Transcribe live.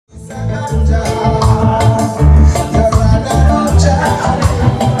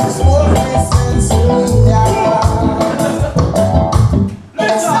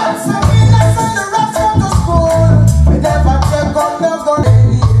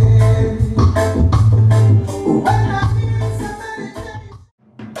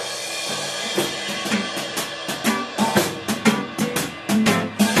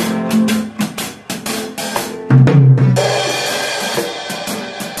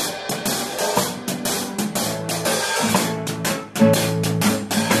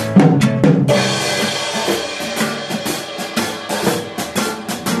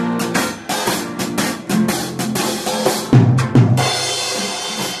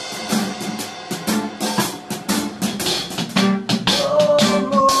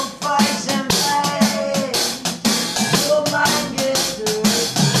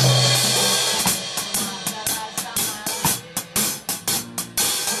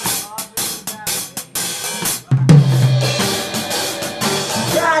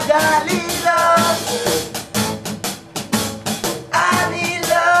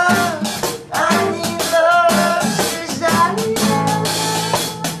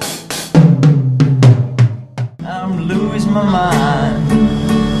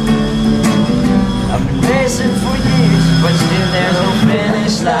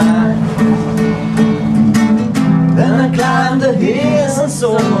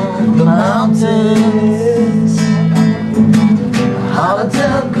saw the mountains. I hollered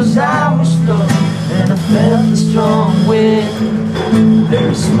out 'cause I was stuck, and I felt a strong wind.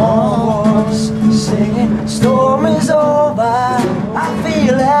 There's small voice singing, storm is over. I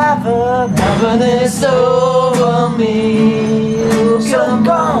feel heaven, heaven is over me. Come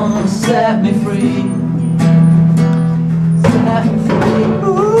on, set me free. Set me free.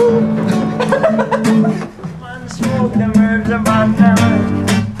 Ooh. One smoke the nerves of my tongue.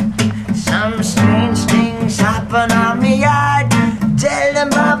 Some strange things happen on me. I tell them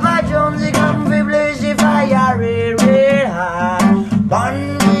Papa Jones, he come fi blaze the fire real, real hard.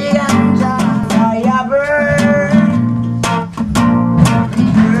 Burn the ganja, fire burn.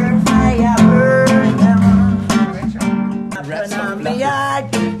 Burn, fire burn. Happen on me. I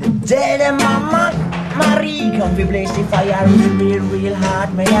tell them Mama Marie, come fi blaze the fire real, real hard.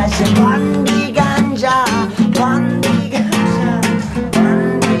 May I say burn the ganja, burn the ganja,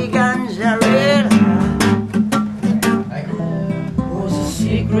 burn the ganja real hard. Was a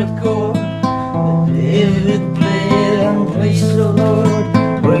secret chord that David played and praised the Lord,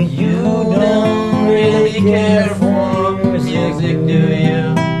 but you don't really care for music, do you?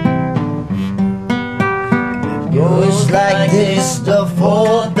 It goes like this: the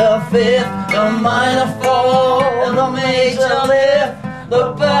fourth, the fifth, the minor fall, the major lift, the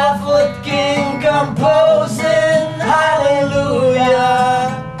barefoot